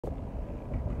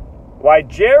Why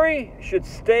Jerry should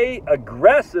stay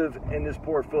aggressive in this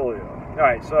portfolio. All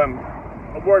right, so I'm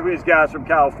working with these guys from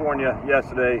California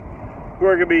yesterday who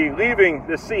are going to be leaving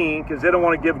the scene because they don't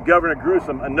want to give Governor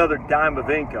Newsom another dime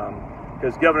of income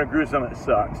because Governor Newsom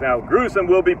sucks. Now, Newsom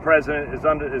will be president.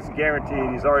 It's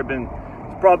guaranteed. It's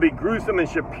probably Newsom and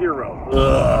Shapiro.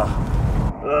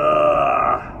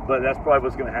 But that's probably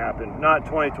what's going to happen. Not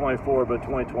 2024, but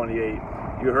 2028.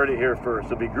 You heard it here first.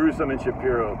 It'll be Newsom and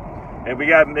Shapiro. And we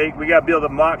got to be able to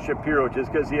mock Shapiro.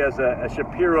 Just because he has a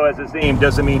Shapiro as his name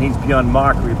doesn't mean he's beyond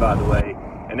mockery, by the way.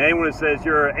 And anyone who says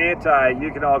you're anti,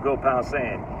 you can all go pound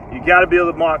sand. You got to be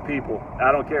able to mock people.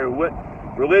 I don't care what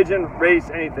religion, race,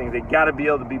 anything. They got to be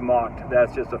able to be mocked.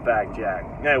 That's just a fact, Jack.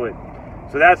 Anyway,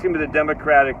 so that's going to be the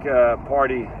Democratic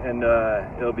Party, and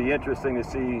it'll be interesting to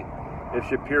see if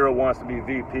Shapiro wants to be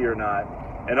VP or not.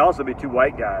 And also be two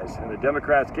white guys. And the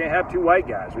Democrats can't have two white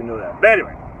guys. We know that. But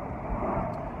anyway.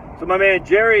 So my man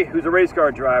Jerry, who's a race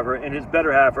car driver, and his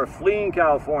better half are fleeing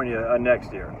California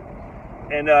next year.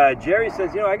 And Jerry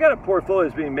says, I got a portfolio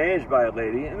that's being managed by a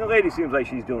lady, and the lady seems like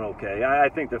she's doing okay. I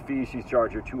think the fees she's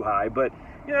charged are too high, but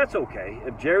that's okay.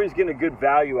 If Jerry's getting a good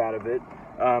value out of it,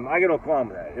 I got no qualm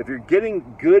with that. If you're getting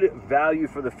good value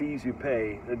for the fees you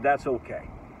pay, that's okay.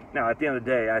 Now, at the end of the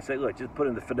day, I say, look, just put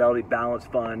in the Fidelity Balance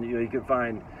Fund. You can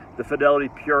find the Fidelity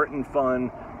Puritan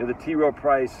Fund, the T. Rowe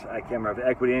Price, I can't remember, the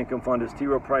Equity Income Fund. Does T.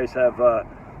 Rowe Price have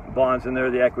bonds in there,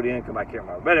 the Equity Income? I can't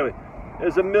remember. But anyway,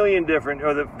 there's a million different,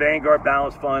 or the Vanguard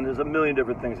Balance Fund, there's a million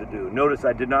different things to do. Notice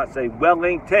I did not say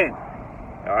Wellington.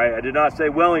 All right, I did not say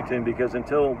Wellington because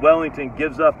until Wellington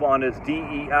gives up on its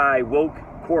DEI woke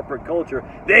corporate culture,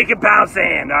 they can pound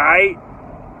sand, all right?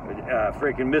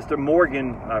 Freaking Mr.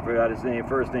 Morgan, I forgot his name,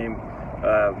 first name,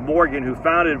 Morgan, who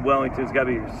founded Wellington's got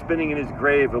to be spinning in his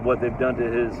grave of what they've done to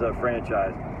his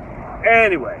franchise.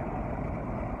 Anyway,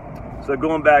 so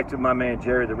going back to my man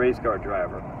Jerry, the race car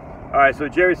driver. All right, so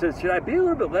Jerry says, should I be a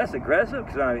little bit less aggressive?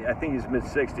 Because I think he's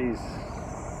mid-60s,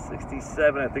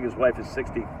 67. I think his wife is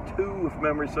 62, if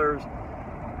memory serves.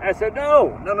 I said,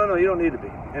 no, you don't need to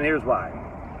be. And here's why.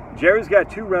 Jerry's got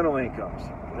two rental incomes,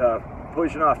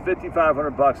 pushing off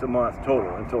 $5,500 a month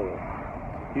total.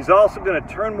 He's also going to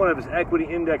turn one of his equity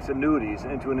index annuities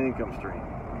into an income stream.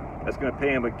 That's going to pay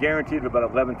him a guaranteed of about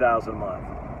 $11,000 a month.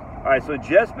 All right, so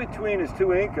just between his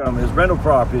two income, his rental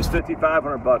property is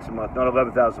 $5,500 a month, not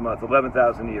 $11,000 a month,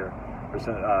 $11,000 a year.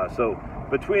 So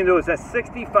between those, that's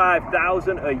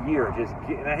 $65,000 a year.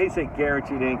 And I hate to say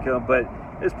guaranteed income, but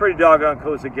it's pretty doggone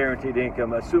close to guaranteed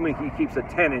income, assuming he keeps a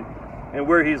tenant. And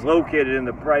where he's located in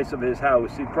the price of his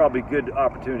house, he's probably good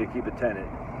opportunity to keep a tenant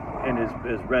in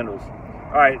his rentals.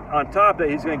 All right, on top of that,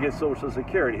 he's going to get Social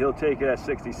Security. He'll take it at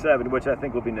 67, which I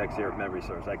think will be next year if memory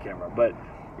serves. I can't remember. But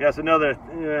that's another,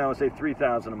 I would say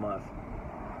 $3,000 a month.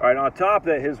 All right, on top of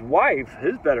that, his wife,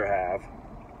 his better half,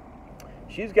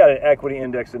 she's got an equity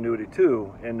index annuity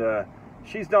too. And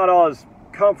she's not all as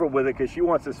comfortable with it because she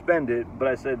wants to spend it. But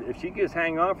I said, if she just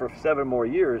hang on for 7 more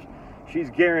years, she's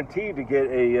guaranteed to get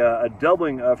a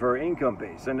doubling of her income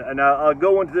base. And I'll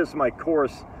go into this in my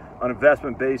course on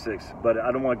investment basics, but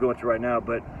I don't want to go into it right now,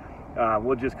 but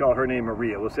we'll just call her name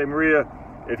Maria. We'll say, Maria,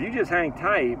 if you just hang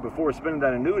tight before spending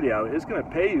that annuity out, it's going to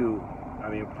pay you,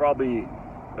 probably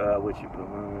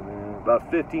about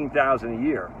 $15,000 a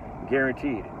year,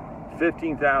 guaranteed.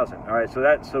 $15,000. All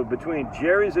right, so between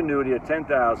Jerry's annuity at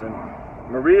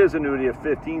 $10,000, Maria's annuity of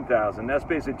 $15,000, that's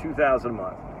basically $2,000 a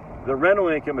month. The rental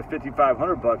income of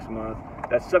 $5,500 a month,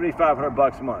 that's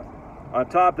 $7,500 a month. On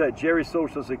top of that, Jerry's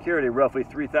Social Security, roughly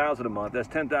 $3,000 a month, that's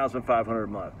 $10,500 a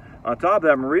month. On top of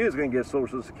that, Maria's going to get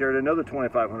Social Security, another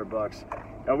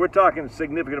 $2,500. Now we're talking a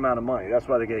significant amount of money. That's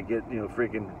why they got to get,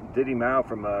 freaking Diddy Mao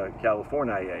from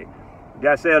California. You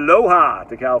got to say aloha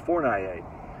to California.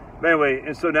 But anyway,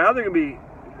 and so now they're going to be,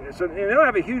 and they don't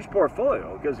have a huge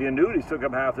portfolio because the annuities took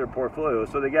up half their portfolio.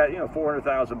 So they got,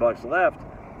 $400,000 left.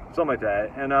 Something like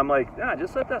that. And I'm like,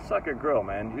 just let that sucker grow,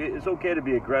 man. It's okay to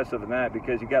be aggressive in that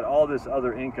because you got all this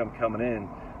other income coming in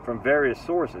from various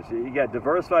sources. You got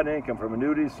diversified income from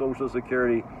annuities, Social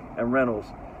Security, and rentals.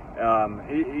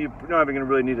 You're not even going to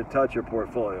really need to touch your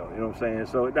portfolio. You know what I'm saying?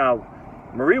 So now,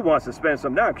 Maria wants to spend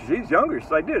some down because she's younger. She's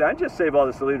like, dude, I just save all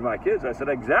this to leave to my kids. I said,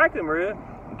 exactly, Maria.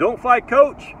 Don't fly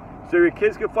coach so your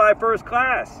kids can fly first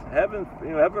class. Heaven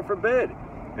forbid.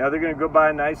 Now they're going to go buy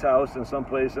a nice house in some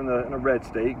place in a red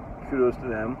state. Kudos to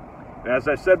them. And as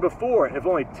I said before, if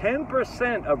only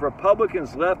 10% of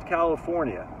Republicans left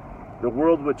California, the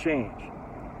world would change.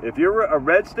 If you're a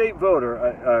red state voter,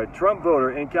 a Trump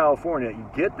voter in California, you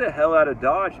get the hell out of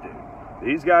Dodge, dude.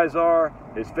 These guys are,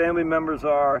 his family members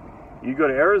are. You go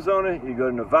to Arizona, you go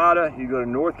to Nevada, you go to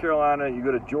North Carolina, you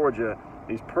go to Georgia,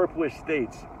 these purplish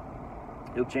states.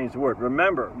 He'll change the world.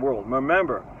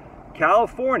 Remember,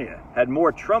 California had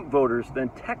more Trump voters than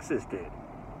Texas did.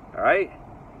 All right?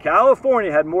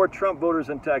 California had more Trump voters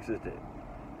than Texas did.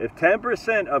 If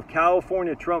 10% of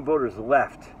California Trump voters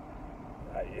left,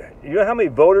 you know how many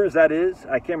voters that is?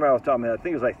 I can't remember off the top of my head. I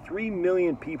think it was like 3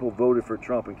 million people voted for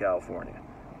Trump in California.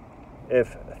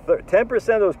 If 10%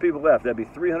 of those people left, that'd be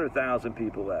 300,000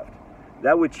 people left.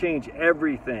 That would change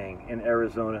everything in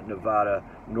Arizona, Nevada,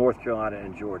 North Carolina,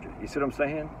 and Georgia. You see what I'm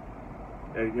saying?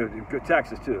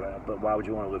 Texas too, but why would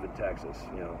you want to live in Texas?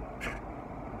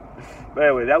 But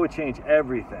anyway, that would change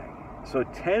everything. So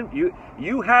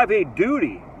you have a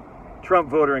duty, Trump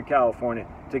voter in California,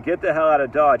 to get the hell out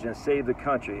of Dodge and save the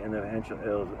country, and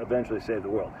it'll eventually save the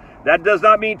world. That does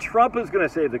not mean Trump is going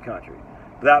to save the country.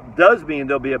 That does mean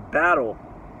there'll be a battle.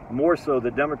 More so, the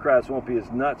Democrats won't be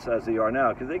as nuts as they are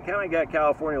now, because they kind of got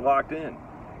California locked in.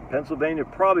 Pennsylvania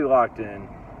probably locked in.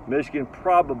 Michigan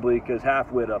probably, because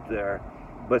half-wit up there.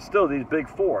 But still, these big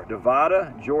four: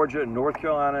 Nevada, Georgia, North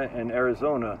Carolina, and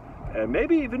Arizona, and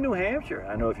maybe even New Hampshire.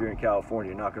 I know if you're in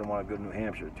California, you're not going to want to go to New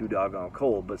Hampshire. Too doggone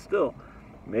cold. But still,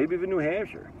 maybe even New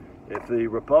Hampshire. If the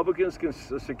Republicans can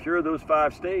secure those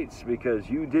 5 states, because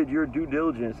you did your due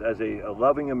diligence as a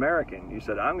loving American, you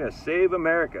said, I'm going to save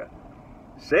America.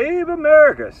 Save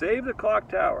America. Save the clock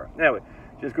tower. Anyway,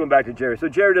 just going back to Jerry. So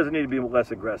Jerry doesn't need to be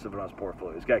less aggressive on his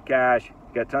portfolio. He's got cash.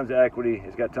 He's got tons of equity.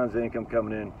 He's got tons of income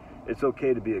coming in. It's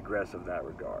okay to be aggressive in that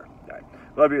regard. All right.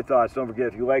 Love your thoughts. Don't forget,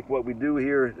 if you like what we do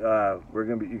here,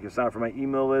 you can sign up for my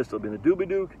email list. It'll be in the Doobie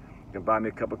Duke. You can buy me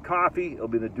a cup of coffee. It'll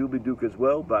be in the Doobie Duke as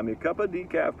well. Buy me a cup of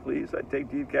decaf, please. I take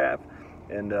decaf.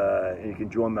 And you can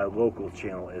join my local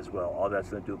channel as well. All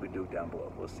that's in the Doobie Duke down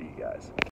below. We'll see you guys.